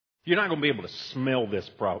You're not going to be able to smell this.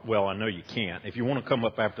 Well, I know you can't. If you want to come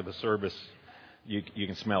up after the service, you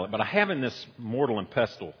can smell it. But I have in this mortar and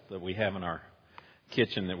pestle that we have in our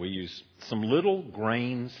kitchen that we use some little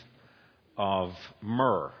grains of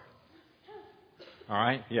myrrh. All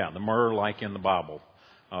right? Yeah, the myrrh like in the Bible.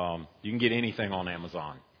 You can get anything on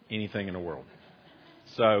Amazon, anything in the world.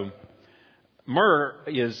 So myrrh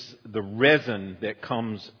is the resin that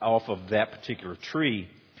comes off of that particular tree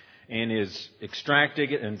and is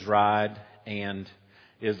extracted and dried and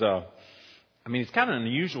it's kind of an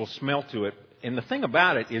unusual smell to it. And the thing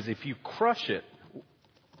about it is if you crush it,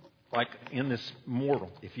 like in this mortar,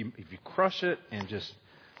 if you crush it and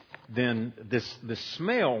then this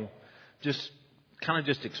smell just kind of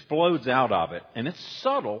just explodes out of it. And it's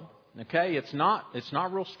subtle, okay? It's not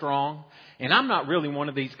real strong. And I'm not really one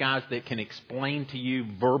of these guys that can explain to you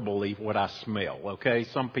verbally what I smell, okay?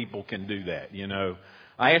 Some people can do that, you know.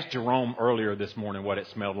 I asked Jerome earlier this morning what it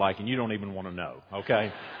smelled like, and you don't even want to know,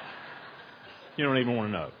 okay? You don't even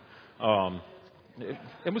want to know.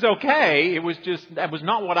 It was okay. It was just, that was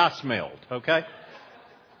not what I smelled, okay?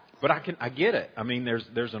 But I get it. I mean,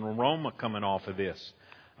 there's an aroma coming off of this.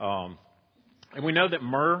 And we know that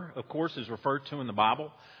myrrh, of course, is referred to in the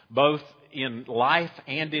Bible, both in life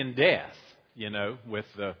and in death, you know, with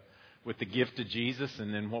the gift of Jesus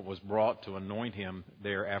and then what was brought to anoint him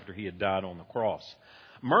there after he had died on the cross.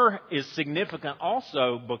 Myrrh is significant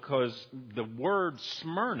also because the word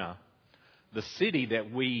Smyrna, the city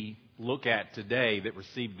that we look at today that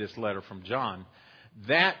received this letter from John,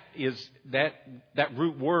 that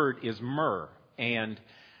root word is myrrh. And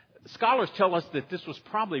scholars tell us that this was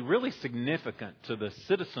probably really significant to the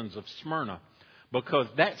citizens of Smyrna because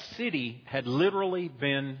that city had literally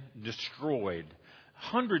been destroyed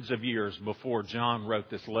hundreds of years before John wrote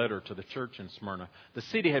this letter to the church in Smyrna. The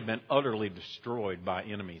city had been utterly destroyed by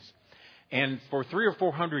enemies. And for 300 or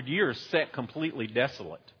 400 years set completely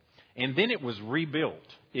desolate. And then it was rebuilt.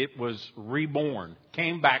 It was reborn,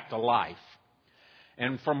 came back to life.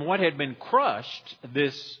 And from what had been crushed,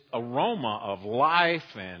 this aroma of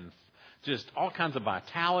life and just all kinds of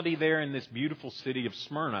vitality there in this beautiful city of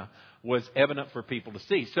Smyrna was evident for people to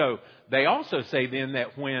see. So they also say then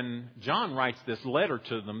that when John writes this letter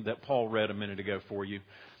to them that Paul read a minute ago for you,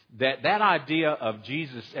 that idea of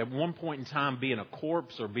Jesus at one point in time being a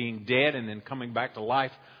corpse or being dead and then coming back to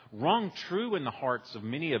life rung true in the hearts of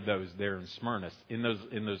many of those there in Smyrna, in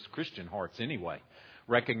those Christian hearts anyway,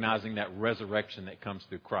 recognizing that resurrection that comes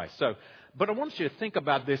through Christ. So, but I want you to think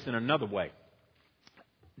about this in another way.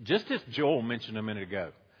 Just as Joel mentioned a minute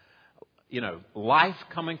ago, you know, life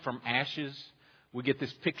coming from ashes. We get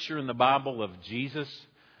this picture in the Bible of Jesus,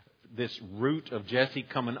 this root of Jesse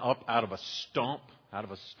coming up out of a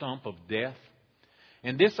stump of death.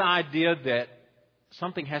 And this idea that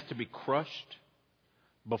something has to be crushed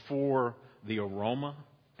before the aroma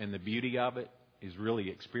and the beauty of it is really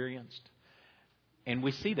experienced. And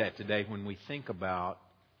we see that today when we think about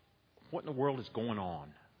what in the world is going on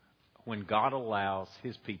when God allows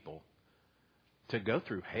his people to go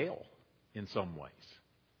through hell in some ways.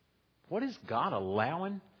 What is God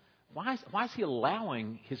allowing? Why is he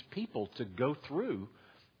allowing his people to go through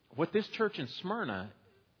what this church in Smyrna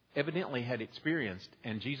evidently had experienced?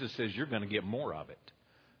 And Jesus says, you're going to get more of it.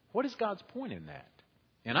 What is God's point in that?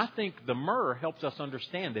 And I think the myrrh helps us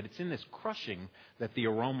understand that it's in this crushing that the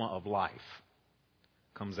aroma of life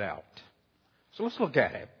comes out. So let's look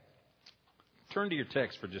at it. Turn to your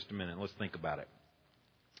text for just a minute. Let's think about it.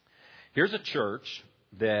 Here's a church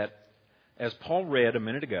that, as Paul read a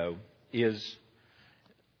minute ago, is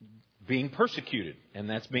being persecuted. And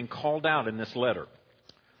that's being called out in this letter.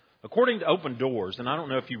 According to Open Doors, and I don't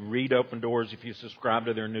know if you read Open Doors, if you subscribe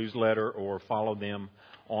to their newsletter or follow them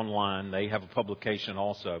online. They have a publication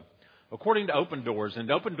also. According to Open Doors, and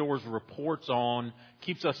Open Doors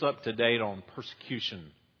keeps us up to date on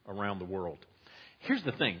persecution around the world. Here's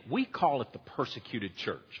the thing. We call it the persecuted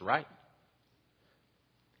church, right?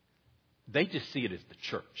 They just see it as the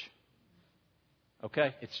church.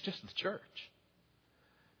 Okay? It's just the church.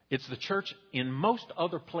 It's the church in most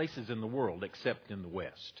other places in the world except in the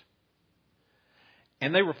West.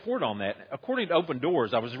 And they report on that. According to Open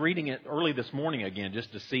Doors, I was reading it early this morning again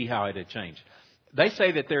just to see how it had changed. They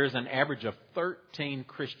say that there is an average of 13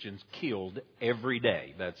 Christians killed every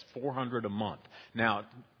day. That's 400 a month. Now,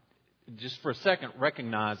 just for a second,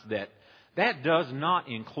 recognize that does not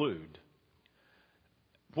include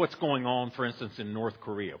what's going on, for instance, in North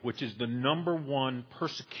Korea, which is the number one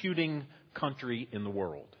persecuting country in the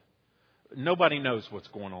world. Nobody knows what's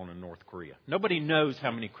going on in North Korea. Nobody knows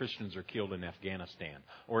how many Christians are killed in Afghanistan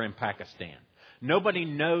or in Pakistan. Nobody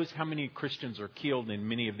knows how many Christians are killed in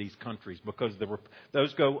many of these countries because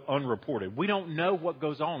those go unreported. We don't know what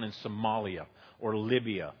goes on in Somalia or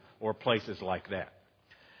Libya or places like that.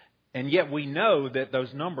 And yet we know that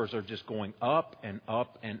those numbers are just going up and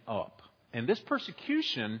up and up. And this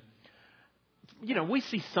persecution, we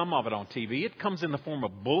see some of it on TV. It comes in the form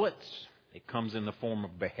of bullets. It comes in the form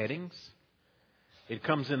of beheadings. It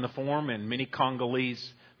comes in the form in many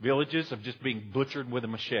Congolese villages of just being butchered with a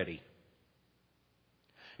machete.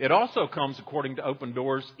 It also comes, according to Open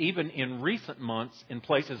Doors, even in recent months in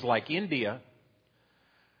places like India,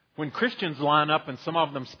 when Christians line up and some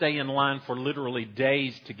of them stay in line for literally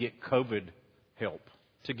days to get COVID help,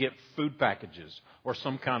 to get food packages or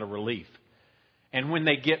some kind of relief. And when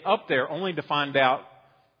they get up there, only to find out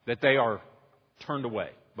that they are turned away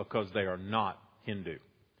because they are not Hindu.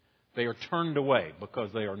 They are turned away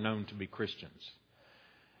because they are known to be Christians.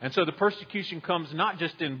 And so the persecution comes not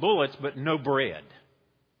just in bullets, but no bread,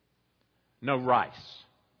 no rice,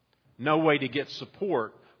 no way to get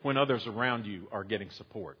support when others around you are getting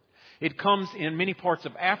support. It comes in many parts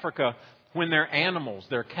of Africa when their animals,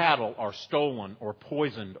 their cattle, are stolen or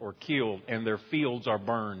poisoned or killed and their fields are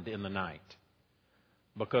burned in the night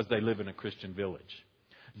because they live in a Christian village.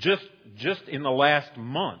 Just in the last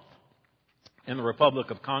month in the Republic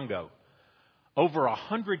of Congo, over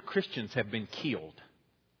 100 Christians have been killed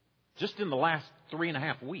just in the last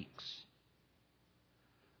 3.5 weeks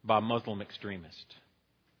by Muslim extremists.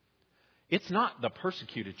 It's not the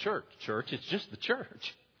persecuted church, it's just the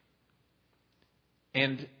church.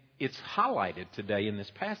 And it's highlighted today in this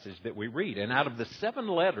passage that we read. And out of the 7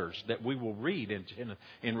 letters that we will read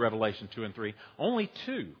in Revelation 2 and 3, only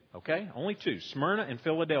 2, Smyrna and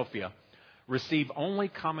Philadelphia, receive only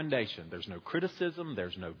commendation. There's no criticism,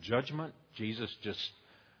 there's no judgment. Jesus just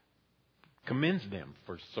commends them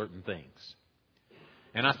for certain things.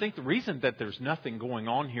 And I think the reason that there's nothing going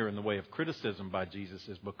on here in the way of criticism by Jesus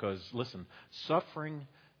is because, listen, suffering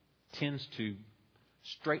tends to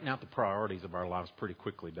straighten out the priorities of our lives pretty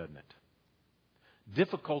quickly, doesn't it?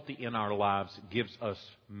 Difficulty in our lives gives us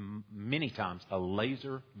many times a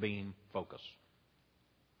laser beam focus.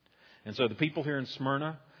 And so the people here in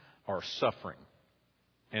Smyrna are suffering,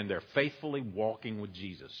 and they're faithfully walking with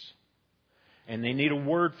Jesus. And they need a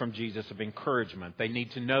word from Jesus of encouragement. They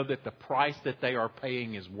need to know that the price that they are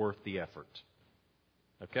paying is worth the effort.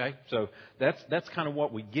 Okay? So that's kind of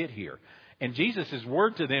what we get here. And Jesus'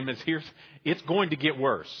 word to them is, it's going to get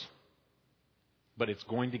worse, but it's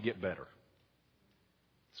going to get better.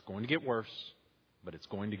 It's going to get worse, but it's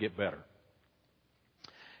going to get better.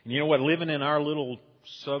 And you know what? Living in our little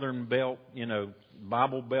southern belt,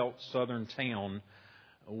 Bible Belt southern town,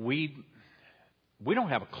 we don't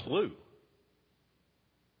have a clue.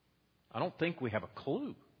 I don't think we have a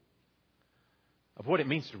clue of what it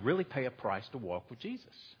means to really pay a price to walk with Jesus.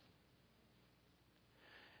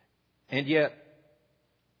 And yet,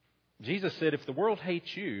 Jesus said, if the world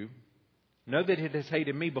hates you, know that it has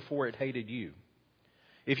hated me before it hated you.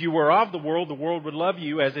 If you were of the world would love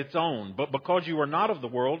you as its own. But because you are not of the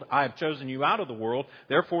world, I have chosen you out of the world.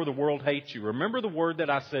 Therefore, the world hates you. Remember the word that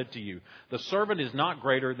I said to you. The servant is not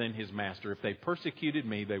greater than his master. If they persecuted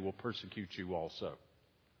me, they will persecute you also.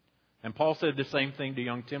 And Paul said the same thing to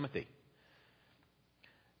young Timothy.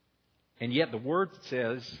 And yet the word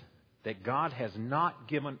says that God has not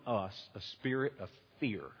given us a spirit of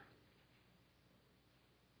fear.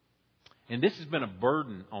 And this has been a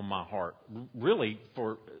burden on my heart, really,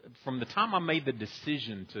 from the time I made the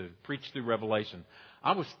decision to preach through Revelation.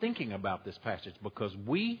 I was thinking about this passage because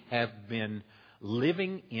we have been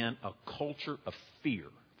living in a culture of fear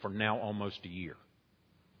for now almost a year.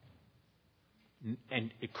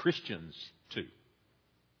 And Christians, too.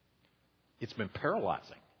 It's been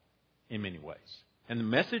paralyzing in many ways. And the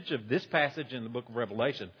message of this passage in the book of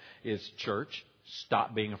Revelation is, church,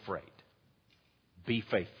 stop being afraid. Be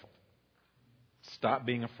faithful. Stop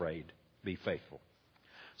being afraid. Be faithful.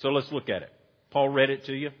 So let's look at it. Paul read it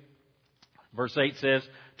to you. Verse 8 says,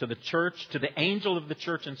 to the church, to the angel of the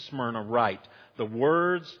church in Smyrna, write the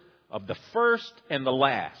words of the first and the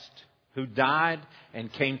last who died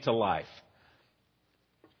and came to life.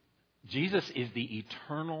 Jesus is the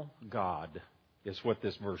eternal God, is what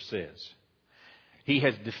this verse says. He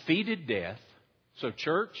has defeated death. So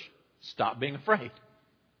church, stop being afraid.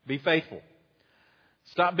 Be faithful.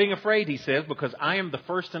 Stop being afraid, he says, because I am the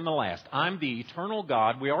first and the last. I'm the eternal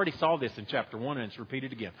God. We already saw this in chapter 1 and it's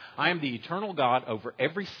repeated again. I am the eternal God over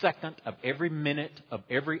every second of every minute of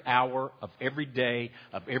every hour of every day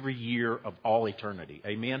of every year of all eternity.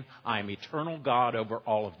 Amen? I am eternal God over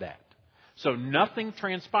all of that. So nothing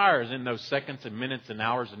transpires in those seconds and minutes and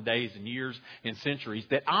hours and days and years and centuries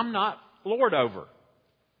that I'm not Lord over.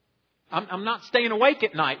 I'm not staying awake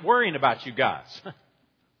at night worrying about you guys.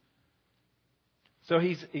 So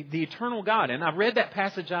He's the eternal God. And I read that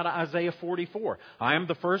passage out of Isaiah 44. I am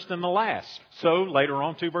the first and the last. So later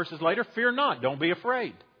on, 2 verses later, fear not, don't be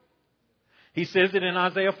afraid. He says it in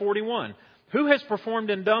Isaiah 41. Who has performed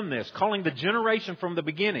and done this, calling the generation from the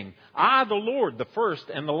beginning? I, the Lord, the first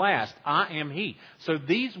and the last. I am He. So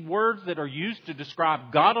these words that are used to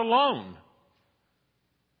describe God alone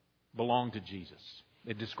belong to Jesus.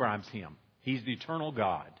 It describes Him. He's the eternal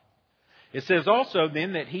God. It says also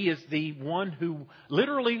then that He is the one who,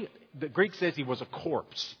 literally, the Greek says He was a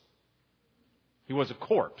corpse. He was a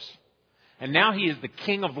corpse. And now He is the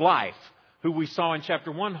King of life, who we saw in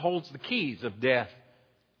chapter 1 holds the keys of death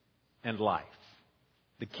and life.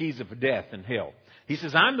 The keys of death and hell. He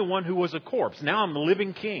says, I'm the one who was a corpse. Now I'm the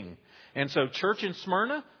living King. And so church in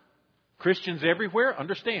Smyrna, Christians everywhere,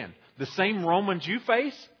 understand, the same Romans you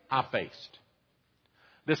face, I faced.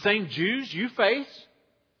 The same Jews you face,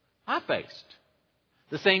 I faced.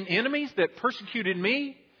 The same enemies that persecuted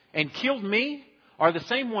me and killed me are the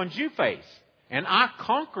same ones you face. And I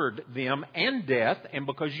conquered them and death, and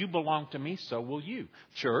because you belong to me, so will you.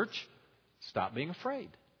 Church, stop being afraid.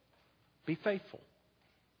 Be faithful.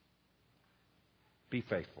 Be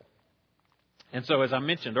faithful. And so, as I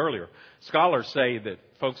mentioned earlier, scholars say that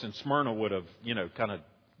folks in Smyrna would have, kind of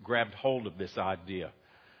grabbed hold of this idea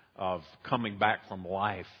of coming back from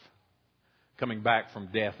life, coming back from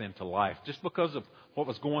death into life, just because of what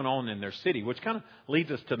was going on in their city, which kind of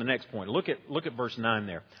leads us to the next point. Look at verse 9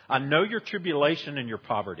 there. I know your tribulation and your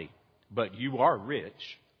poverty, but you are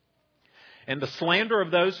rich. And the slander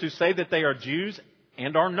of those who say that they are Jews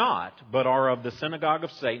and are not, but are of the synagogue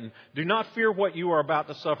of Satan. Do not fear what you are about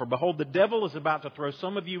to suffer. Behold, the devil is about to throw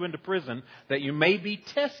some of you into prison, that you may be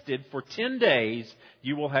tested. For 10 days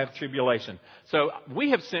you will have tribulation. So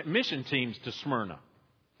we have sent mission teams to Smyrna.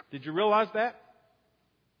 Did you realize that?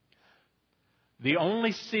 The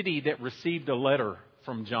only city that received a letter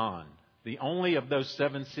from John, the only of those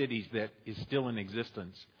 7 cities that is still in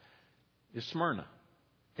existence, is Smyrna.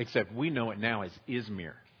 Except we know it now as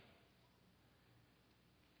Izmir.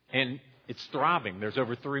 And it's thriving. There's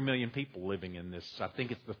over 3 million people living in this. I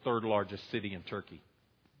think it's the 3rd largest city in Turkey.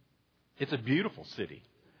 It's a beautiful city.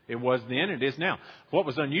 It was then, it is now. What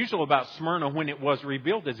was unusual about Smyrna when it was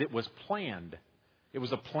rebuilt is it was planned. It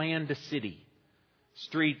was a planned city.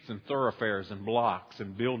 Streets and thoroughfares and blocks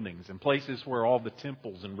and buildings and places where all the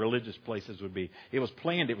temples and religious places would be. It was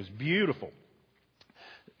planned. It was beautiful.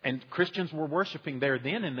 And Christians were worshiping there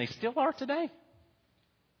then, and they still are today.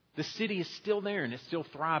 The city is still there and it's still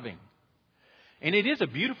thriving. And it is a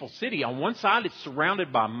beautiful city. On one side, it's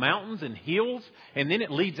surrounded by mountains and hills, and then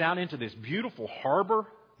it leads out into this beautiful harbor.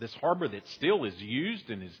 This harbor that still is used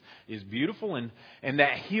and is beautiful. And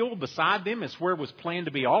that hill beside them is where it was planned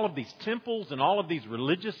to be all of these temples and all of these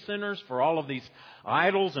religious centers for all of these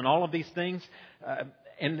idols and all of these things.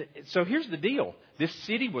 And so here's the deal. This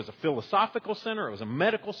city was a philosophical center. It was a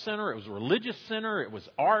medical center. It was a religious center. It was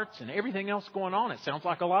arts and everything else going on. It sounds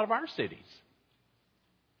like a lot of our cities.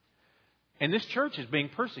 And this church is being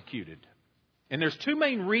persecuted. And there's 2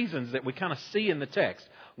 main reasons that we kind of see in the text.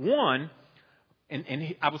 One,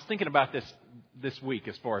 and I was thinking about this week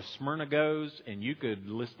as far as Smyrna goes, and you could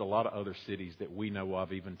list a lot of other cities that we know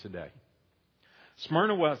of even today.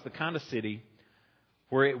 Smyrna was the kind of city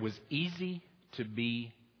where it was easy to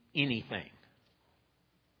be anything.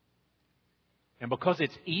 And because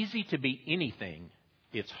it's easy to be anything,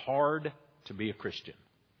 it's hard to be a Christian.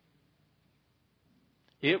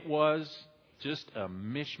 It was just a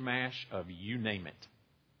mishmash of you name it.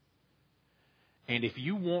 And if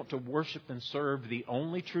you want to worship and serve the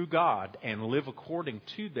only true God and live according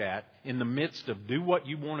to that in the midst of do what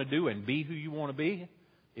you want to do and be who you want to be,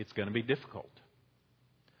 it's going to be difficult.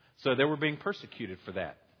 So they were being persecuted for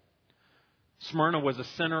that. Smyrna was a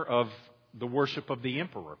center of the worship of the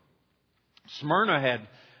emperor. Smyrna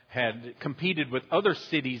had competed with other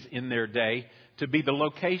cities in their day to be the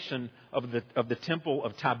location of the temple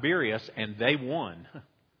of Tiberius, and they won.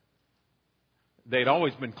 They'd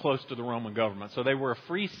always been close to the Roman government, so they were a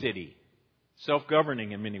free city,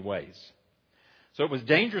 self-governing in many ways. So it was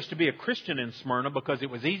dangerous to be a Christian in Smyrna because it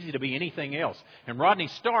was easy to be anything else. And Rodney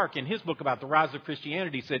Stark, in his book about the rise of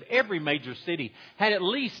Christianity, said every major city had at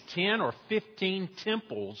least 10 or 15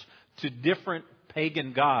 temples to different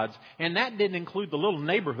pagan gods, and that didn't include the little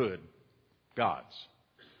neighborhood gods.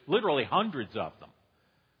 Literally hundreds of them.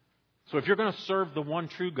 So if you're going to serve the one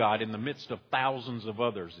true God in the midst of thousands of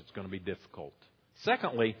others, it's going to be difficult.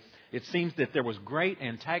 Secondly, it seems that there was great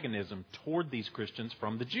antagonism toward these Christians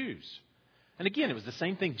from the Jews. And again, it was the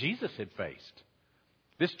same thing Jesus had faced.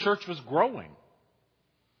 This church was growing.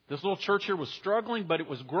 This little church here was struggling, but it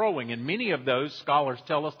was growing. And many of those scholars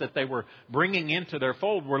tell us that they were bringing into their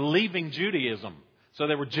fold were leaving Judaism. So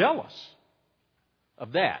they were jealous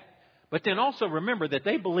of that. But then also remember that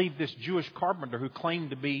they believed this Jewish carpenter who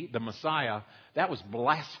claimed to be the Messiah, that was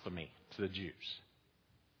blasphemy to the Jews.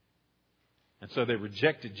 And so they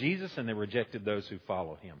rejected Jesus and they rejected those who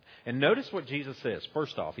follow him. And notice what Jesus says.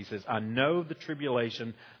 First off, he says, I know the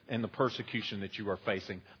tribulation and the persecution that you are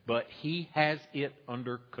facing, but he has it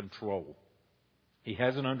under control. He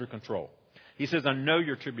has it under control. He says, I know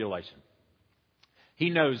your tribulation.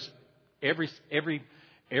 He knows every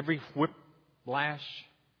whiplash,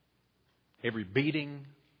 every beating,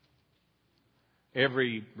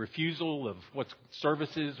 every refusal of what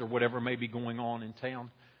services or whatever may be going on in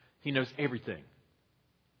town. He knows everything.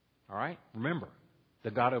 All right? Remember,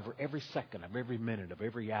 the God over every second of every minute of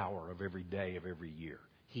every hour of every day of every year.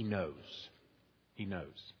 He knows. He knows.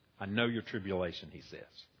 I know your tribulation, he says.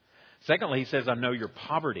 Secondly, he says, I know your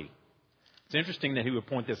poverty. It's interesting that he would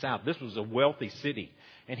point this out. This was a wealthy city.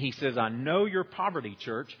 And he says, I know your poverty,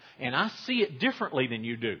 church, and I see it differently than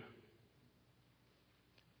you do.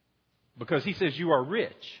 Because he says you are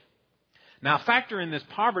rich. Now, factor in this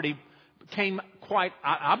poverty came quite,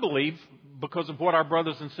 I believe, because of what our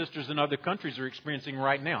brothers and sisters in other countries are experiencing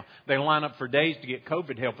right now. They line up for days to get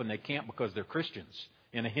COVID help and they can't because they're Christians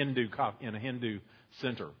in a Hindu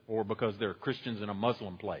center or because they're Christians in a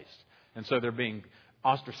Muslim place. And so they're being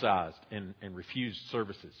ostracized and refused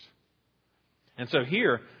services. And so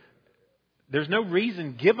here, there's no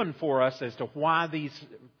reason given for us as to why these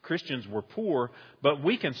Christians were poor, but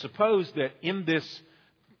we can suppose that in this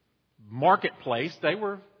marketplace they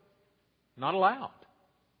were not allowed.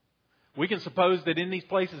 We can suppose that in these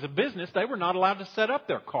places of business, they were not allowed to set up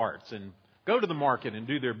their carts and go to the market and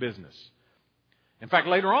do their business. In fact,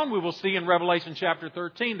 later on we will see in Revelation chapter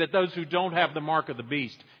 13 that those who don't have the mark of the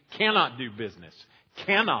beast cannot do business,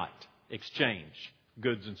 cannot exchange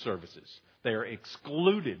goods and services. They are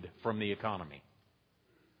excluded from the economy.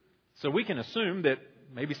 So we can assume that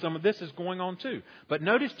maybe some of this is going on too. But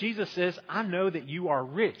notice Jesus says, I know that you are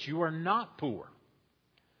rich. You are not poor.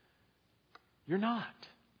 You're not.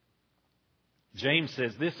 James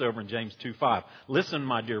says this over in James 2:5. Listen,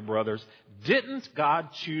 my dear brothers, didn't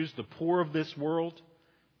God choose the poor of this world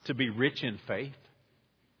to be rich in faith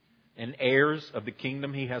and heirs of the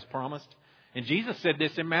kingdom he has promised? And Jesus said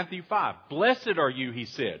this in Matthew 5. Blessed are you, he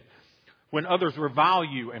said, when others revile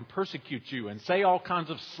you and persecute you and say all kinds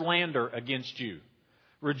of slander against you.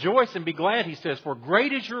 Rejoice and be glad, he says, for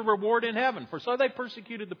great is your reward in heaven. For so they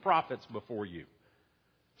persecuted the prophets before you.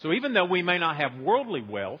 So even though we may not have worldly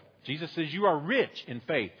wealth, Jesus says you are rich in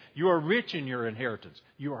faith. You are rich in your inheritance.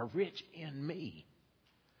 You are rich in me.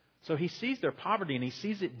 So he sees their poverty and he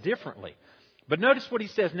sees it differently. But notice what he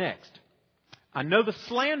says next. I know the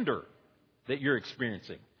slander that you're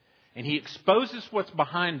experiencing. And he exposes what's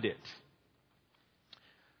behind it.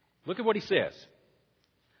 Look at what he says.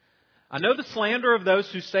 I know the slander of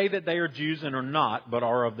those who say that they are Jews and are not, but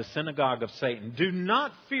are of the synagogue of Satan. Do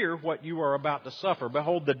not fear what you are about to suffer.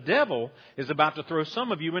 Behold, the devil is about to throw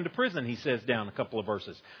some of you into prison, he says down a couple of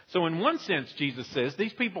verses. So in one sense, Jesus says,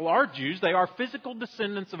 these people are Jews. They are physical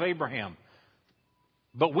descendants of Abraham.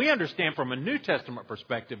 But we understand from a New Testament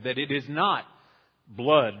perspective that it is not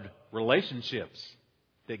blood relationships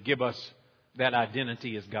that give us that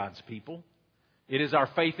identity as God's people. It is our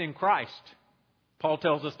faith in Christ. Paul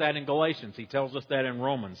tells us that in Galatians. He tells us that in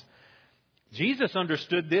Romans. Jesus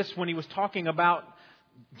understood this when he was talking about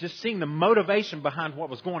just seeing the motivation behind what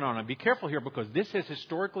was going on. And be careful here because this has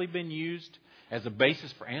historically been used as a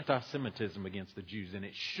basis for anti-Semitism against the Jews. And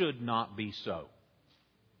it should not be so.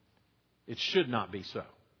 It should not be so.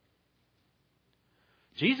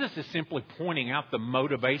 Jesus is simply pointing out the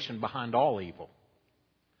motivation behind all evil.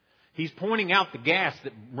 He's pointing out the gas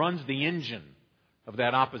that runs the engine of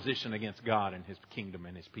that opposition against God and his kingdom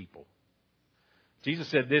and his people. Jesus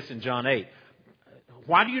said this in John 8.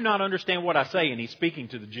 Why do you not understand what I say? And he's speaking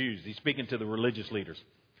to the Jews. He's speaking to the religious leaders.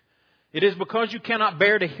 It is because you cannot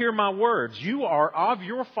bear to hear my words. You are of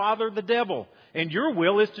your father the devil, and your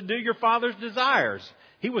will is to do your father's desires.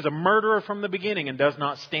 He was a murderer from the beginning and does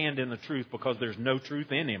not stand in the truth because there's no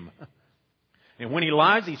truth in him. And when he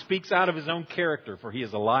lies, he speaks out of his own character, for he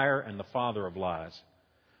is a liar and the father of lies.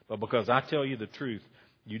 But because I tell you the truth,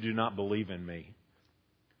 you do not believe in me.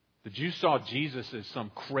 The Jews saw Jesus as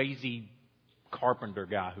some crazy carpenter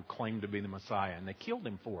guy who claimed to be the Messiah, and they killed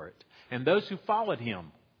him for it. And those who followed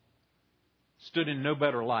him stood in no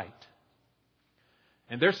better light.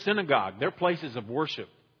 And their synagogue, their places of worship,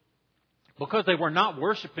 because they were not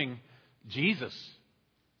worshiping Jesus,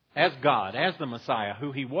 as God, as the Messiah,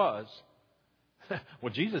 who He was,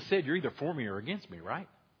 well, Jesus said, you're either for me or against me, right?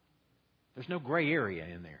 There's no gray area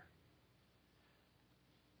in there.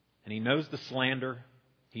 And He knows the slander.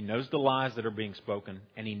 He knows the lies that are being spoken.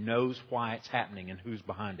 And He knows why it's happening and who's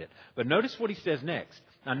behind it. But notice what He says next.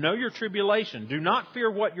 I know your tribulation. Do not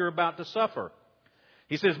fear what you're about to suffer.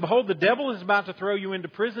 He says, behold, the devil is about to throw you into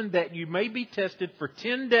prison that you may be tested for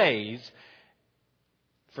 10 days.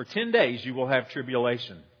 For 10 days you will have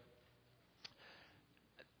tribulation.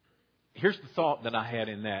 Here's the thought that I had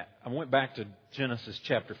in that. I went back to Genesis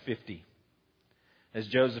chapter 50. As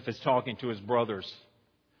Joseph is talking to his brothers.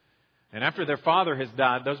 And after their father has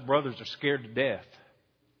died, those brothers are scared to death.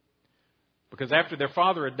 Because after their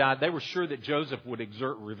father had died, they were sure that Joseph would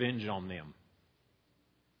exert revenge on them.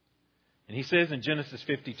 And he says in Genesis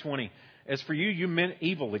 50:20, as for you, you meant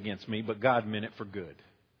evil against me, but God meant it for good.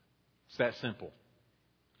 It's that simple.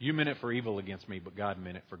 You meant it for evil against me, but God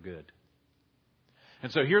meant it for good.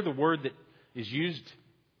 And so here the word that is used,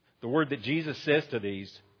 the word that Jesus says to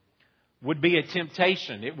these, would be a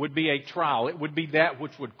temptation. It would be a trial. It would be that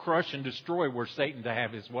which would crush and destroy were Satan to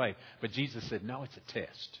have his way. But Jesus said, no, it's a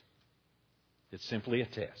test. It's simply a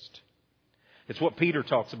test. It's what Peter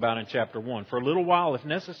talks about in chapter 1. For a little while, if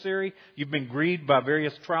necessary, you've been grieved by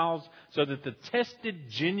various trials, so that the tested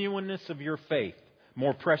genuineness of your faith,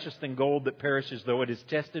 more precious than gold that perishes though it is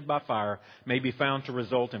tested by fire, may be found to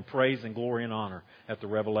result in praise and glory and honor at the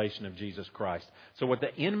revelation of Jesus Christ. So what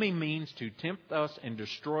the enemy means to tempt us and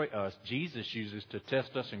destroy us, Jesus uses to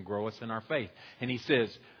test us and grow us in our faith. And He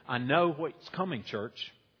says, I know what's coming,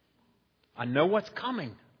 church. I know what's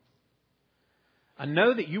coming. I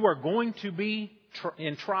know that you are going to be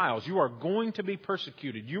in trials. You are going to be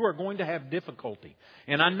persecuted. You are going to have difficulty.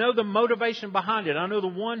 And I know the motivation behind it. I know the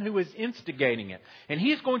one who is instigating it. And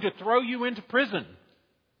He's going to throw you into prison.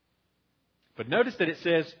 But notice that it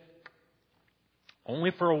says,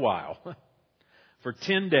 only for a while. For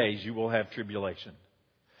 10 days you will have tribulation.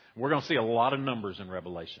 We're going to see a lot of numbers in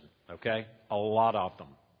Revelation. Okay? A lot of them.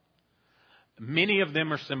 Many of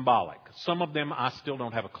them are symbolic. Some of them I still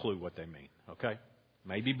don't have a clue what they mean. Okay?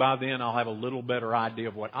 Maybe by then I'll have a little better idea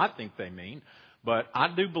of what I think they mean. But I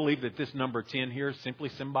do believe that this number 10 here is simply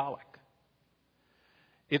symbolic.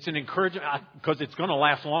 It's an encouragement because it's going to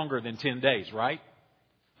last longer than 10 days, right?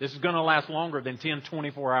 This is going to last longer than 10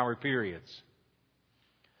 24-hour periods.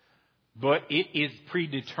 But it is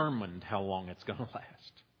predetermined how long it's going to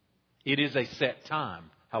last. It is a set time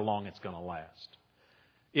how long it's going to last.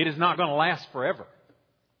 It is not going to last forever.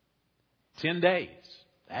 10 days.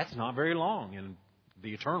 That's not very long in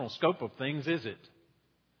the eternal scope of things, is it?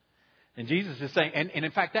 And Jesus is saying, and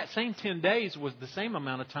in fact, that same 10 days was the same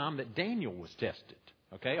amount of time that Daniel was tested.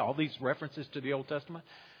 Okay, all these references to the Old Testament.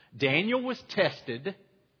 Daniel was tested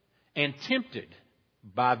and tempted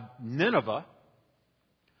by Nineveh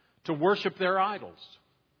to worship their idols.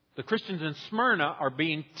 The Christians in Smyrna are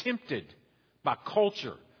being tempted by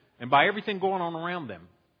culture and by everything going on around them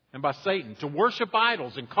and by Satan to worship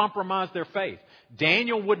idols and compromise their faith.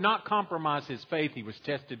 Daniel would not compromise his faith. He was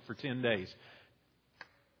tested for 10 days.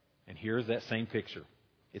 And here's that same picture.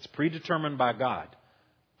 It's predetermined by God.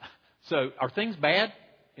 So are things bad?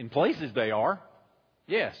 In places they are.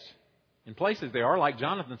 Yes. In places they are, like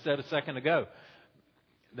Jonathan said a second ago.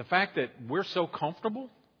 The fact that we're so comfortable,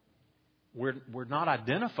 we're not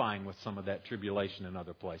identifying with some of that tribulation in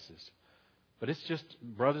other places. But it's just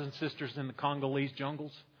brothers and sisters in the Congolese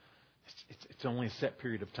jungles. It's only a set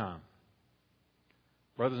period of time.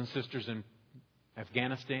 Brothers and sisters in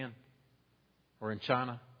Afghanistan or in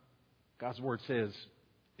China, God's Word says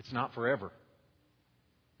it's not forever.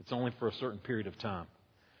 It's only for a certain period of time.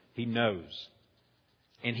 He knows.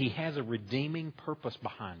 And He has a redeeming purpose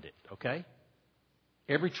behind it, okay?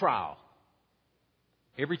 Every trial,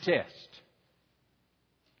 every test.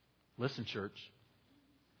 Listen, church.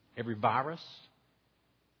 Every virus,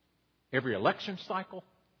 every election cycle,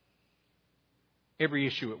 every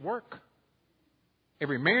issue at work,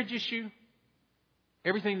 every marriage issue,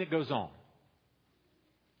 everything that goes on.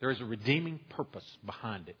 There is a redeeming purpose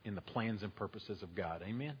behind it in the plans and purposes of God.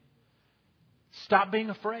 Amen? Stop being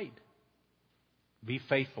afraid. Be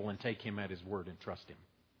faithful and take Him at His word and trust Him.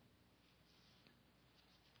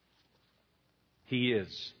 He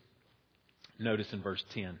is, notice in verse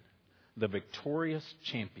 10, the victorious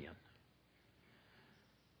champion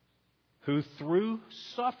who through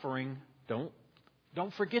suffering,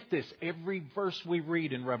 don't forget this, every verse we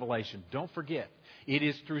read in Revelation, don't forget, it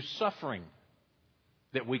is through suffering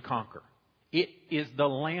that we conquer. It is the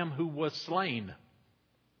Lamb who was slain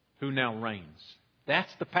who now reigns.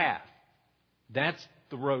 That's the path. That's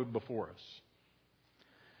the road before us.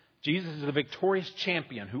 Jesus is the victorious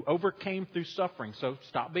champion who overcame through suffering. So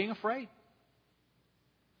stop being afraid.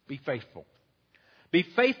 Be faithful. Be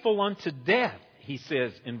faithful unto death, he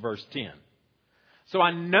says in verse 10. So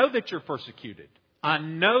I know that you're persecuted. I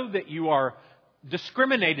know that you are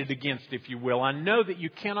discriminated against, if you will. I know that you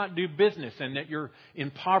cannot do business and that you're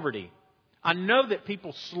in poverty. I know that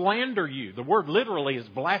people slander you. The word literally is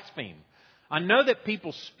blaspheme. I know that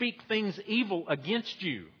people speak things evil against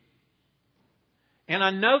you. And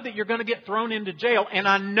I know that you're going to get thrown into jail. And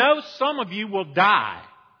I know some of you will die.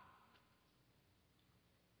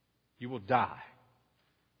 You will die.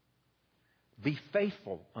 Be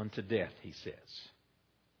faithful unto death, he says.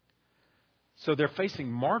 So they're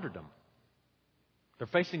facing martyrdom. They're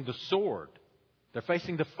facing the sword. They're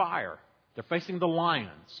facing the fire. They're facing the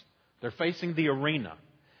lions. They're facing the arena.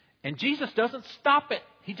 And Jesus doesn't stop it.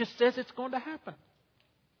 He just says it's going to happen.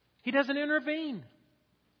 He doesn't intervene.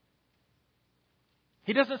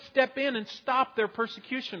 He doesn't step in and stop their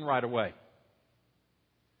persecution right away.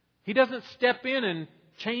 He doesn't step in and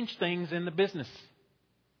change things in the business.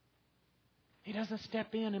 He doesn't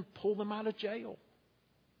step in and pull them out of jail.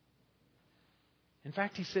 In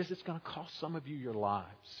fact, he says it's going to cost some of you your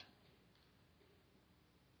lives.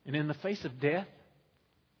 And in the face of death,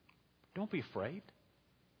 don't be afraid.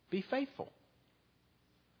 Be faithful.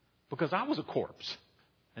 Because I was a corpse,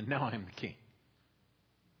 and now I am the king.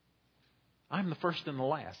 I'm the first and the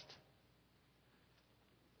last.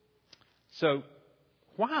 So,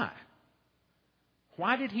 why?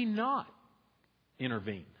 Why did he not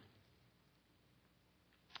intervene?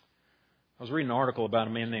 I was reading an article about a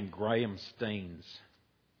man named Graham Staines.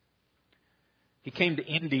 He came to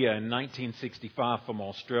India in 1965 from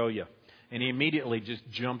Australia, and he immediately just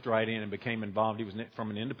jumped right in and became involved. He was from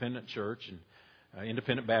an independent church,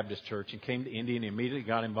 independent Baptist church, and came to India and he immediately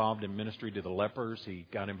got involved in ministry to the lepers. He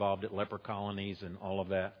got involved at leper colonies and all of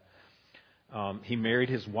that. He married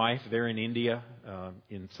his wife there in India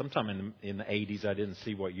sometime in the 80s. I didn't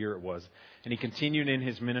see what year it was. And he continued in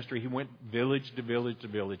his ministry. He went village to village to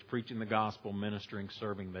village, preaching the gospel, ministering,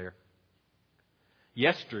 serving there.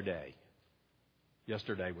 Yesterday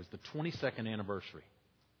was the 22nd anniversary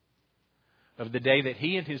of the day that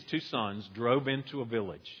he and his two sons drove into a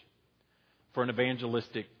village for an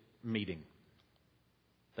evangelistic meeting.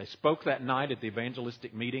 They spoke that night at the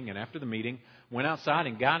evangelistic meeting, and after the meeting, went outside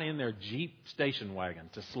and got in their Jeep station wagon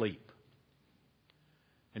to sleep.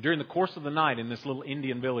 And during the course of the night in this little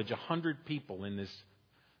Indian village, 100 people in this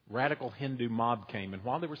radical Hindu mob came, and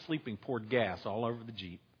while they were sleeping, poured gas all over the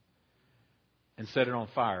Jeep and set it on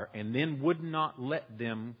fire, and then would not let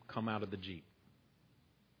them come out of the Jeep.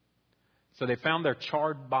 So they found their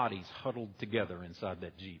charred bodies huddled together inside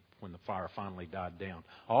that Jeep when the fire finally died down.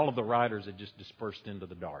 All of the riders had just dispersed into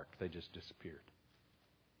the dark. They just disappeared.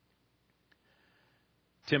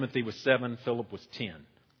 Timothy was 7, Philip was 10.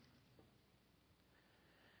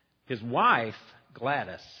 His wife,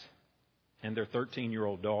 Gladys, and their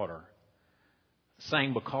 13-year-old daughter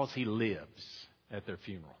sang "Because He Lives" at their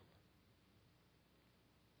funeral.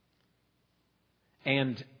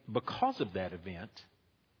 And because of that event,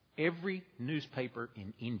 every newspaper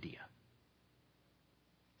in India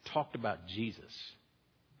talked about Jesus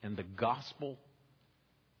and the gospel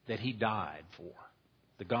that he died for,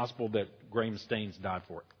 the gospel that Graham Staines died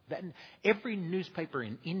for. Every newspaper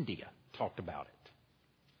in India talked about it,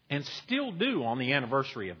 and still do on the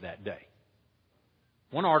anniversary of that day.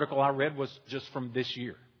 One article I read was just from this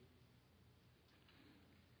year.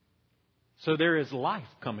 So there is life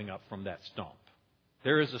coming up from that stump.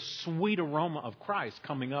 There is a sweet aroma of Christ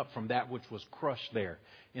coming up from that which was crushed there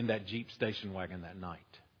in that Jeep station wagon that night.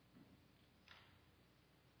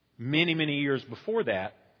 Many, many years before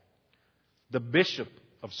that, the bishop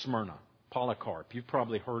of Smyrna, Polycarp, you've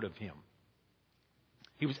probably heard of him.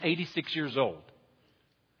 He was 86 years old.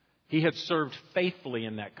 He had served faithfully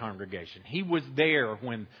in that congregation. He was there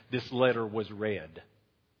when this letter was read.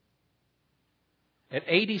 At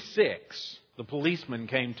 86, the policeman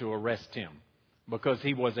came to arrest him because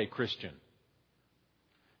he was a Christian.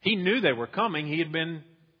 He knew they were coming. He had been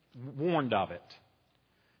warned of it.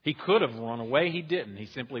 He could have run away. He didn't. He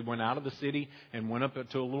simply went out of the city and went up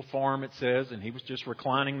to a little farm, it says, and he was just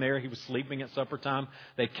reclining there. He was sleeping at supper time.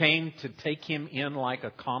 They came to take him in like a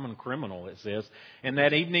common criminal, it says. And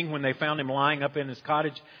that evening when they found him lying up in his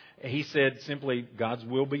cottage, he said simply, "God's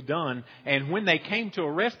will be done." And when they came to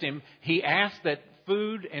arrest him, he asked that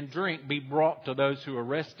food and drink be brought to those who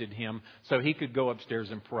arrested him so he could go upstairs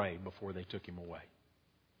and pray before they took him away.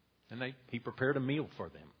 And he prepared a meal for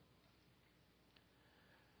them.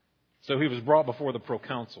 So he was brought before the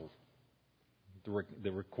proconsul,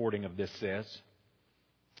 the recording of this says.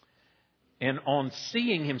 And on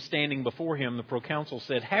seeing him standing before him, the proconsul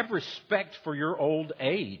said, "Have respect for your old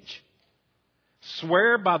age.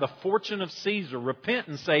 Swear by the fortune of Caesar. Repent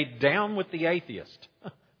and say, 'Down with the atheist.'"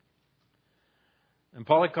 And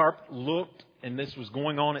Polycarp looked, and this was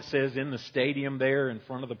going on, it says, in the stadium there in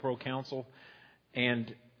front of the proconsul.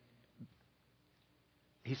 And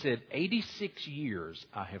he said, 86 years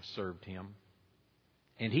I have served him,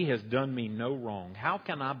 and he has done me no wrong. How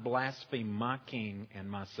can I blaspheme my king and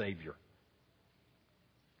my Savior?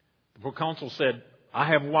 The proconsul said, "I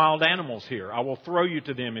have wild animals here. I will throw you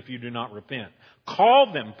to them if you do not repent."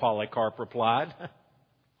 "Call them," Polycarp replied.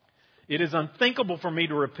 "It is unthinkable for me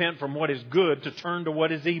to repent from what is good to turn to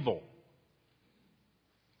what is evil."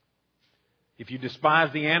 "If you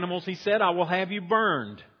despise the animals," he said, "I will have you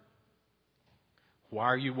burned." "Why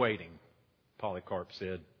are you waiting?" Polycarp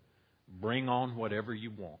said. "Bring on whatever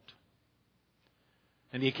you want."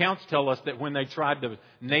 And the accounts tell us that when they tried to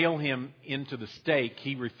nail him into the stake,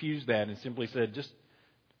 he refused that and simply said, "Just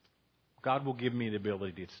God will give me the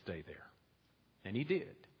ability to stay there." And he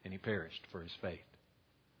did, and he perished for his faith.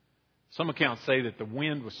 Some accounts say that the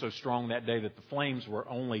wind was so strong that day that the flames were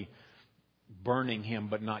only burning him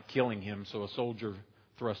but not killing him, so a soldier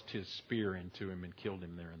thrust his spear into him and killed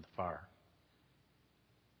him there in the fire.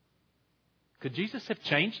 Could Jesus have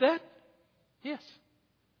changed that? Yes.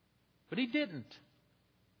 But he didn't.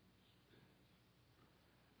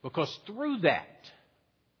 Because through that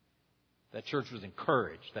church was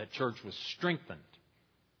encouraged. That church was strengthened.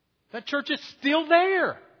 That church is still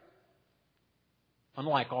there.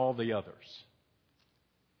 Unlike all the others.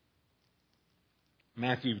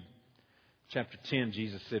 Matthew chapter 10,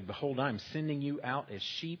 Jesus said, "Behold, I am sending you out as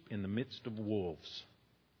sheep in the midst of wolves.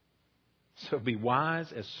 So be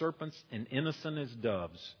wise as serpents and innocent as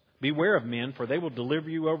doves. Beware of men, for they will deliver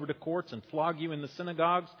you over to courts and flog you in the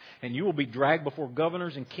synagogues, and you will be dragged before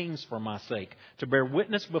governors and kings for my sake, to bear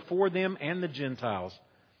witness before them and the Gentiles.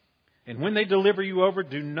 And when they deliver you over,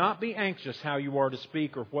 do not be anxious how you are to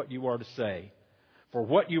speak or what you are to say. For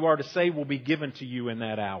what you are to say will be given to you in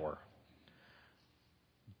that hour.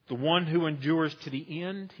 The one who endures to the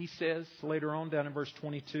end," he says later on down in verse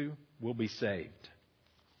 22, "will be saved."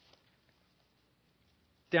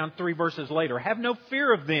 Down 3 verses later, "Have no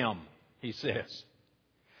fear of them," he says.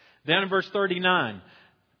 Down in verse 39,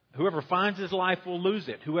 "Whoever finds his life will lose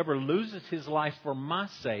it. Whoever loses his life for my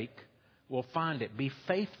sake will find it. Be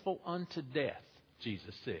faithful unto death,"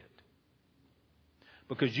 Jesus said.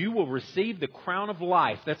 "Because you will receive the crown of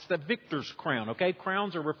life." That's the victor's crown, okay?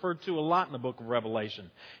 Crowns are referred to a lot in the book of Revelation.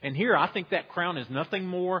 And here, I think that crown is nothing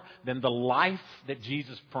more than the life that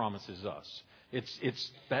Jesus promises us.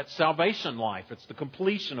 It's that salvation life. It's the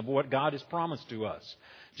completion of what God has promised to us.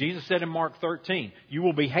 Jesus said in Mark 13, "You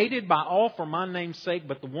will be hated by all for my name's sake,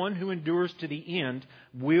 but the one who endures to the end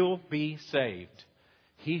will be saved."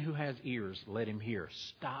 He who has ears, let him hear.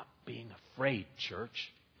 Stop being afraid,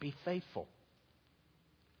 church. Be faithful.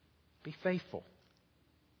 Be faithful.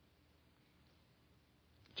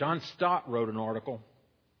 John Stott wrote an article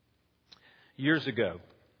years ago.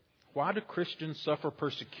 "Why do Christians suffer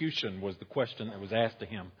persecution?" was the question that was asked to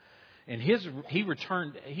him. And he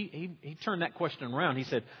turned that question around. He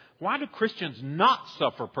said, "Why do Christians not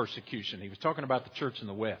suffer persecution?" He was talking about the church in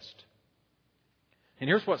the West. And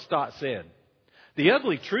here's what Stott said. "The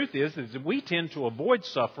ugly truth is that we tend to avoid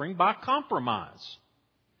suffering by compromise.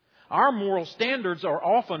 Our moral standards are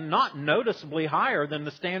often not noticeably higher than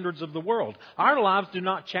the standards of the world. Our lives do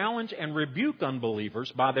not challenge and rebuke unbelievers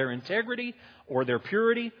by their integrity or their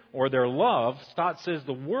purity or their love." Stott says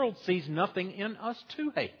the world sees nothing in us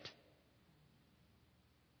to hate.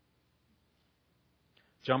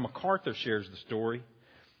 John MacArthur shares the story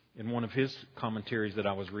in one of his commentaries that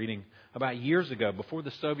I was reading about years ago, before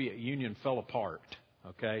the Soviet Union fell apart.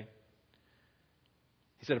 Okay?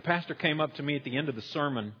 He said, "A pastor came up to me at the end of the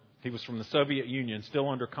sermon. He was from the Soviet Union, still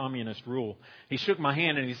under communist rule. He shook my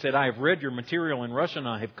hand and he said, 'I have read your material in Russian.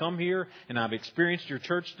 I have come here and I've experienced your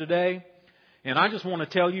church today. And I just want to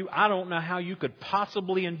tell you, I don't know how you could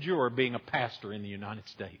possibly endure being a pastor in the United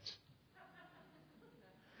States.'"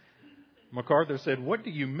 MacArthur said, "What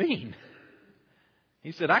do you mean?"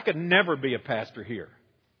 He said, "I could never be a pastor here.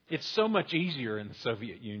 It's so much easier in the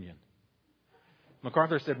Soviet Union."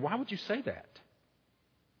 MacArthur said, "Why would you say that?"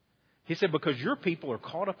 He said, "Because your people are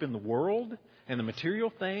caught up in the world and the material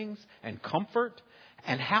things and comfort.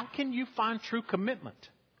 And how can you find true commitment?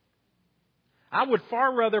 I would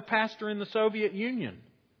far rather pastor in the Soviet Union.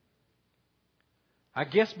 I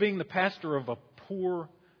guess being the pastor of a poor,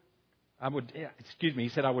 he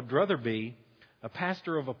said, I would rather be a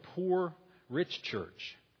pastor of a poor, rich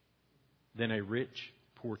church than a rich,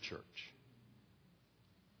 poor church."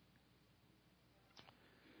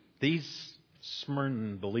 these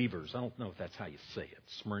Smyrna believers, I don't know if that's how you say it,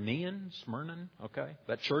 Smyrnan, okay,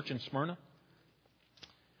 that church in Smyrna,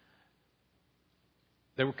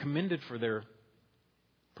 they were commended for their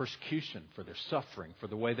persecution, for their suffering, for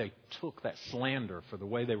the way they took that slander, for the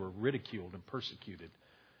way they were ridiculed and persecuted.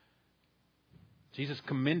 Jesus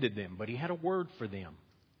commended them, but He had a word for them.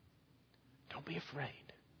 Don't be afraid.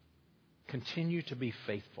 Continue to be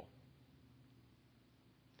faithful.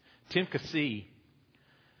 Tim Keesee,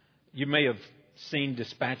 you may have seen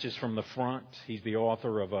Dispatches from the Front. He's the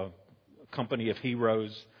author of A Company of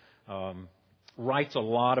Heroes. Writes a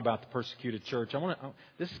lot about the persecuted church.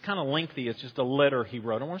 This is kind of lengthy. It's just a letter he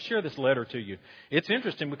wrote. I want to share this letter to you. It's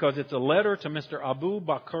interesting because it's a letter to Mr. Abu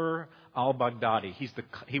Bakr al-Baghdadi.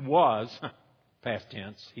 He was, past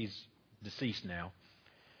tense, he's deceased now.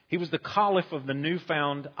 He was the caliph of the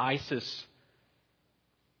newfound ISIS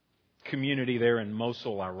community there in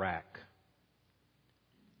Mosul, Iraq.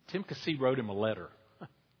 Tim Keesee wrote him a letter.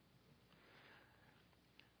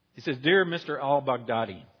 He says, "Dear Mr.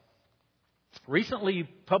 al-Baghdadi, recently you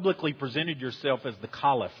publicly presented yourself as the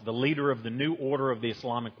caliph, the leader of the new order of the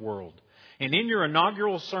Islamic world. And in your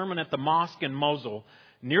inaugural sermon at the mosque in Mosul,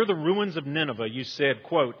 near the ruins of Nineveh, you said,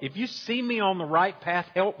 quote, 'If you see me on the right path,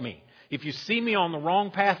 help me. If you see me on the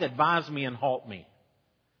wrong path, advise me and halt me.'"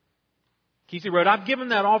 Keesee wrote, "I've given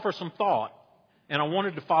that offer some thought, and I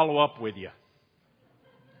wanted to follow up with you.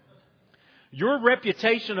 Your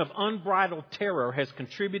reputation of unbridled terror has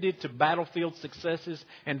contributed to battlefield successes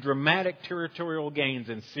and dramatic territorial gains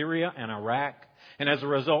in Syria and Iraq. And as a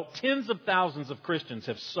result, tens of thousands of Christians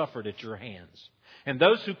have suffered at your hands. And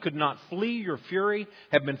those who could not flee your fury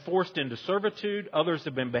have been forced into servitude, others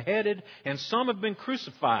have been beheaded, and some have been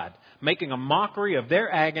crucified, making a mockery of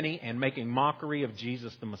their agony and making mockery of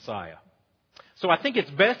Jesus the Messiah. So I think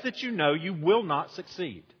it's best that you know you will not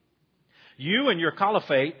succeed. You and your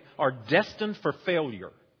caliphate are destined for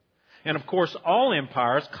failure. And of course, all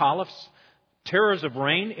empires, caliphs, terrors of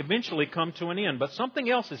reign eventually come to an end. But something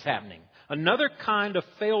else is happening. Another kind of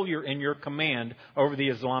failure in your command over the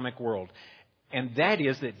Islamic world. And that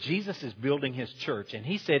is that Jesus is building His church. And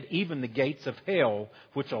He said even the gates of hell,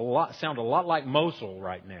 which sound a lot like Mosul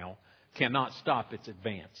right now, cannot stop its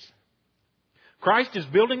advance. Christ is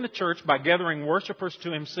building the church by gathering worshipers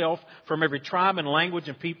to Himself from every tribe and language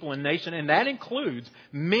and people and nation. And that includes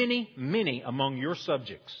many, many among your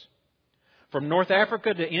subjects. From North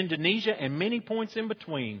Africa to Indonesia and many points in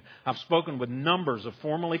between, I've spoken with numbers of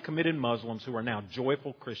formerly committed Muslims who are now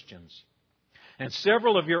joyful Christians. And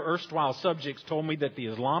several of your erstwhile subjects told me that the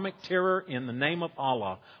Islamic terror in the name of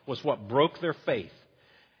Allah was what broke their faith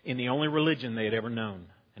in the only religion they had ever known.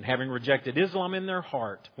 And having rejected Islam in their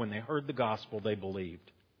heart, when they heard the gospel, they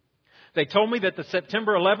believed. They told me that the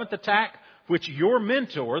September 11th attack, which your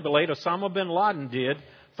mentor, the late Osama bin Laden, did,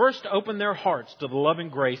 first opened their hearts to the loving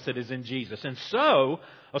grace that is in Jesus. And so,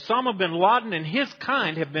 Osama bin Laden and his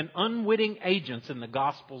kind have been unwitting agents in the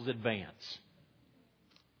gospel's advance.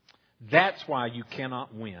 That's why you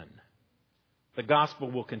cannot win. The gospel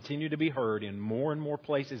will continue to be heard in more and more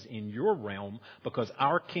places in your realm because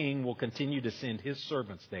our King will continue to send His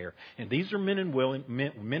servants there. And these are men and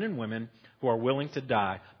women who are willing to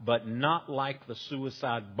die, but not like the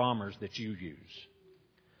suicide bombers that you use.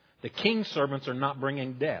 The King's servants are not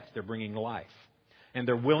bringing death, they're bringing life. And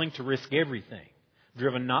they're willing to risk everything,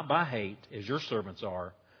 driven not by hate, as your servants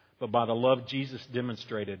are, but by the love Jesus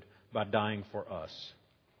demonstrated by dying for us.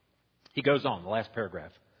 He goes on, the last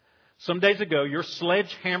paragraph. Some days ago, your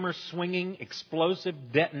sledgehammer-swinging,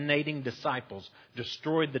 explosive-detonating disciples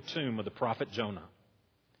destroyed the tomb of the prophet Jonah.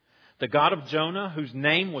 The God of Jonah, whose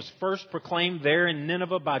name was first proclaimed there in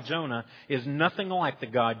Nineveh by Jonah, is nothing like the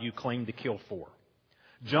God you claim to kill for.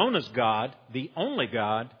 Jonah's God, the only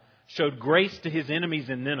God, showed grace to His enemies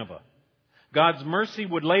in Nineveh. God's mercy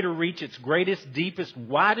would later reach its greatest, deepest,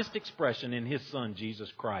 widest expression in His Son,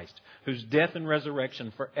 Jesus Christ, whose death and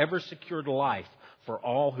resurrection forever secured life for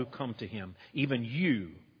all who come to Him, even you,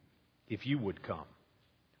 if you would come.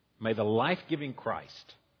 May the life-giving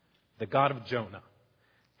Christ, the God of Jonah,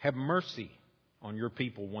 have mercy on your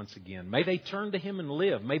people once again. May they turn to Him and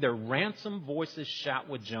live. May their ransom voices shout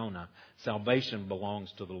with Jonah, salvation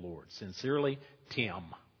belongs to the Lord. Sincerely, Tim.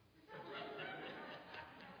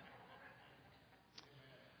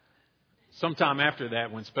 Sometime after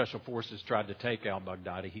that, when Special Forces tried to take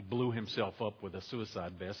al-Baghdadi, he blew himself up with a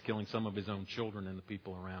suicide vest, killing some of his own children and the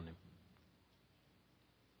people around him.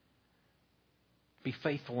 Be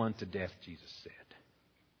faithful unto death, Jesus said.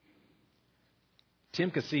 Tim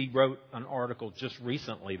Keesee wrote an article just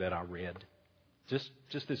recently that I read, just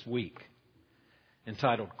this week,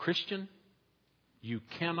 entitled, "Christian, You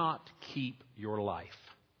Cannot Keep Your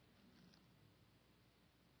Life."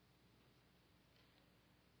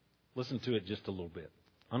 Listen to it just a little bit.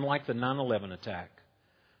 Unlike the 9/11 attack,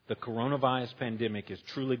 the coronavirus pandemic is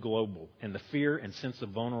truly global, and the fear and sense of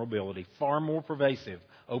vulnerability far more pervasive,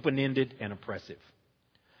 open-ended, and oppressive.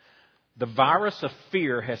 The virus of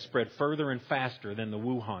fear has spread further and faster than the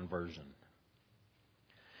Wuhan version.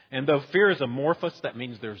 And though fear is amorphous, that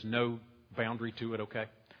means there's no boundary to it, okay?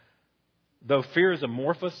 Though fear is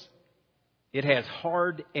amorphous, it has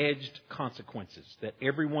hard-edged consequences that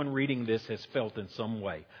everyone reading this has felt in some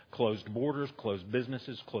way. Closed borders, closed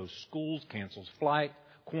businesses, closed schools, cancels flight,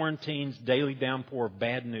 quarantines, daily downpour of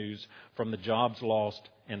bad news from the jobs lost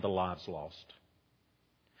and the lives lost.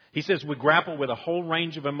 He says we grapple with a whole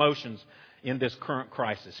range of emotions in this current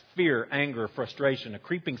crisis. Fear, anger, frustration, a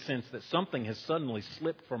creeping sense that something has suddenly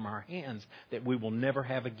slipped from our hands that we will never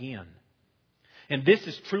have again. And this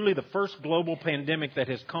is truly the first global pandemic that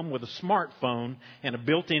has come with a smartphone and a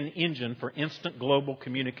built-in engine for instant global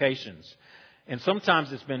communications. And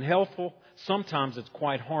sometimes it's been helpful, sometimes it's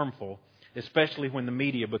quite harmful, especially when the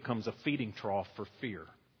media becomes a feeding trough for fear.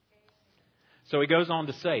 So he goes on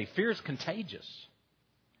to say, fear is contagious,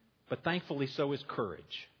 but thankfully so is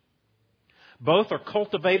courage. Both are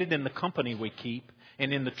cultivated in the company we keep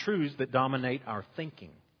and in the truths that dominate our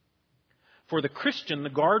thinking. For the Christian, the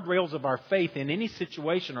guardrails of our faith in any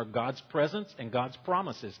situation are God's presence and God's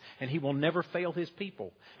promises, and He will never fail His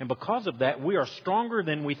people. And because of that, we are stronger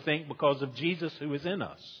than we think because of Jesus who is in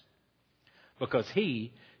us, because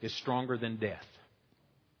He is stronger than death.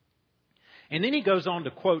 And then he goes on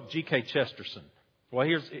to quote G.K. Chesterton. Well,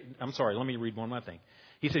 let me read one more thing.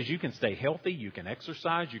 He says you can stay healthy, you can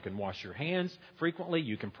exercise, you can wash your hands frequently,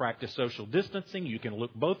 you can practice social distancing, you can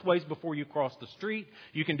look both ways before you cross the street,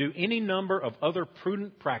 you can do any number of other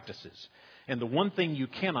prudent practices. And the one thing you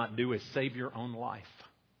cannot do is save your own life.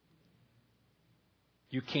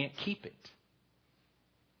 You can't keep it.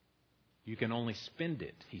 You can only spend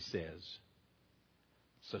it, he says.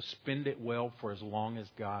 So spend it well for as long as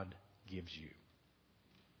God gives you.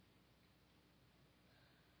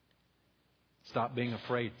 Stop being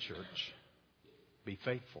afraid, church. Be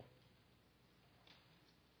faithful.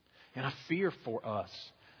 And I fear for us.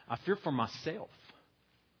 I fear for myself.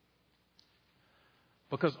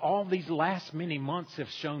 Because all these last many months have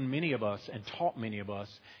shown many of us and taught many of us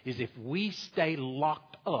is if we stay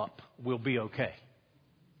locked up, we'll be okay.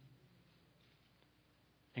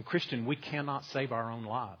 And Christian, we cannot save our own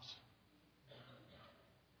lives.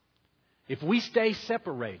 If we stay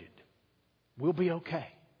separated, we'll be okay.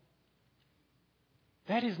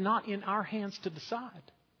 That is not in our hands to decide.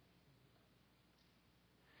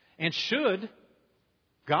 And should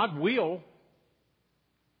God will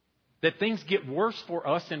that things get worse for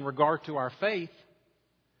us in regard to our faith,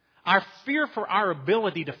 our fear for our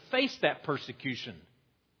ability to face that persecution,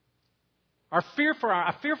 I fear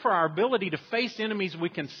for our ability to face enemies we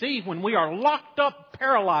can see when we are locked up,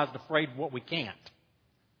 paralyzed, afraid of what we can't.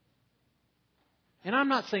 And I'm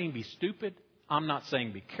not saying be stupid. I'm not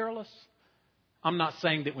saying be careless. I'm not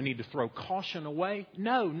saying that we need to throw caution away.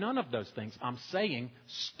 No, none of those things. I'm saying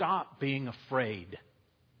stop being afraid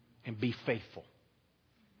and be faithful.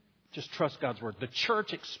 Just trust God's Word. The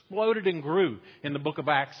church exploded and grew in the book of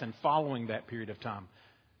Acts and following that period of time,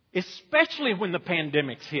 especially when the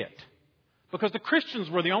pandemics hit. Because the Christians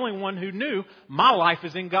were the only one who knew my life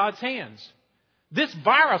is in God's hands. This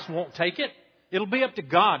virus won't take it. It'll be up to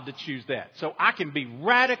God to choose that. So I can be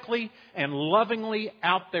radically and lovingly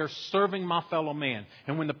out there serving my fellow man.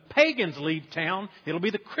 And when the pagans leave town, it'll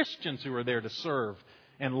be the Christians who are there to serve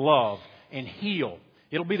and love and heal.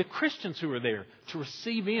 It'll be the Christians who are there to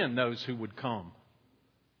receive in those who would come.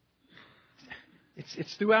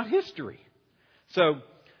 It's throughout history. So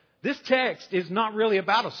this text is not really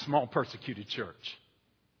about a small persecuted church.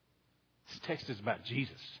 This text is about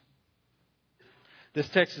Jesus. This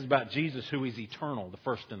text is about Jesus who is eternal, the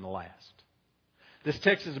first and the last. This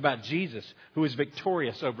text is about Jesus who is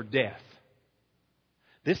victorious over death.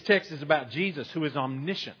 This text is about Jesus who is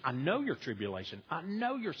omniscient. I know your tribulation. I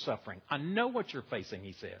know your suffering. I know what you're facing,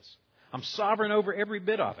 he says. I'm sovereign over every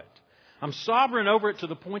bit of it. I'm sovereign over it to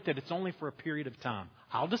the point that it's only for a period of time.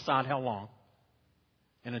 I'll decide how long.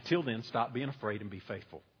 And until then, stop being afraid and be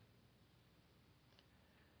faithful.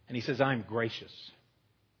 And he says, I am gracious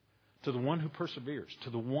to the one who perseveres, to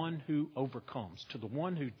the one who overcomes, to the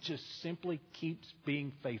one who just simply keeps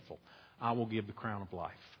being faithful. I will give the crown of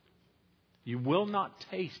life. You will not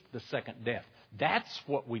taste the second death. That's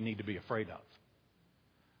what we need to be afraid of.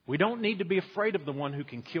 We don't need to be afraid of the one who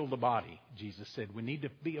can kill the body, Jesus said. We need to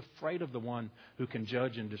be afraid of the one who can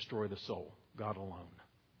judge and destroy the soul, God alone.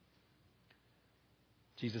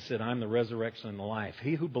 Jesus said, I am the resurrection and the life.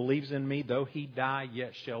 He who believes in me, though he die,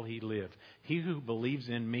 yet shall he live. He who believes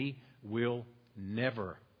in me will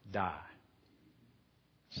never die.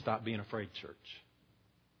 Stop being afraid, church.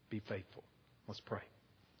 Be faithful. Let's pray.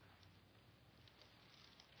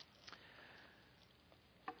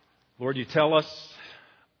 Lord, you tell us,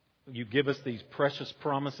 you give us these precious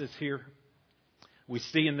promises here. We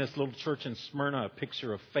see in this little church in Smyrna a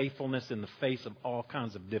picture of faithfulness in the face of all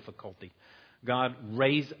kinds of difficulty. God,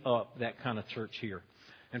 raise up that kind of church here.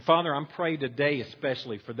 And Father, I'm praying today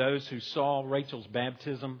especially for those who saw Rachel's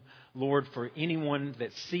baptism. Lord, for anyone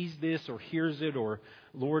that sees this or hears it or,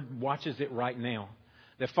 Lord, watches it right now.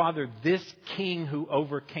 That, Father, this King who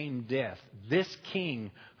overcame death, this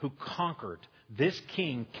King who conquered, this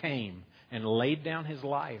King came and laid down His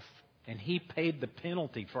life. And He paid the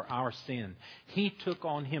penalty for our sin. He took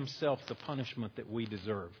on Himself the punishment that we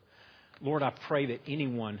deserve. Lord, I pray that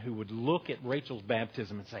anyone who would look at Rachel's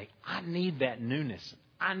baptism and say, I need that newness.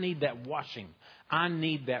 I need that washing. I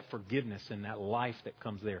need that forgiveness and that life that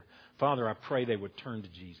comes there. Father, I pray they would turn to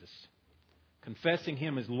Jesus, confessing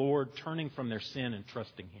Him as Lord, turning from their sin and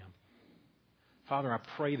trusting Him. Father, I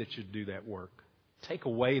pray that you'd do that work. Take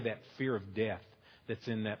away that fear of death that's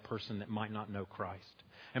in that person that might not know Christ.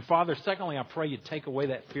 And Father, secondly, I pray you'd take away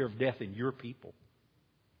that fear of death in your people.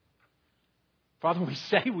 Father, we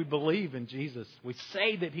say we believe in Jesus. We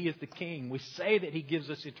say that He is the King. We say that He gives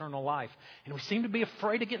us eternal life. And we seem to be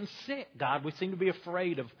afraid of getting sick, God. We seem to be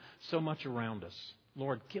afraid of so much around us.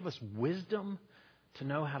 Lord, give us wisdom to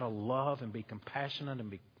know how to love and be compassionate and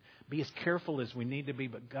be as careful as we need to be.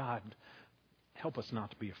 But God, help us not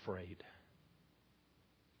to be afraid.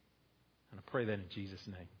 And I pray that in Jesus'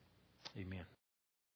 name. Amen.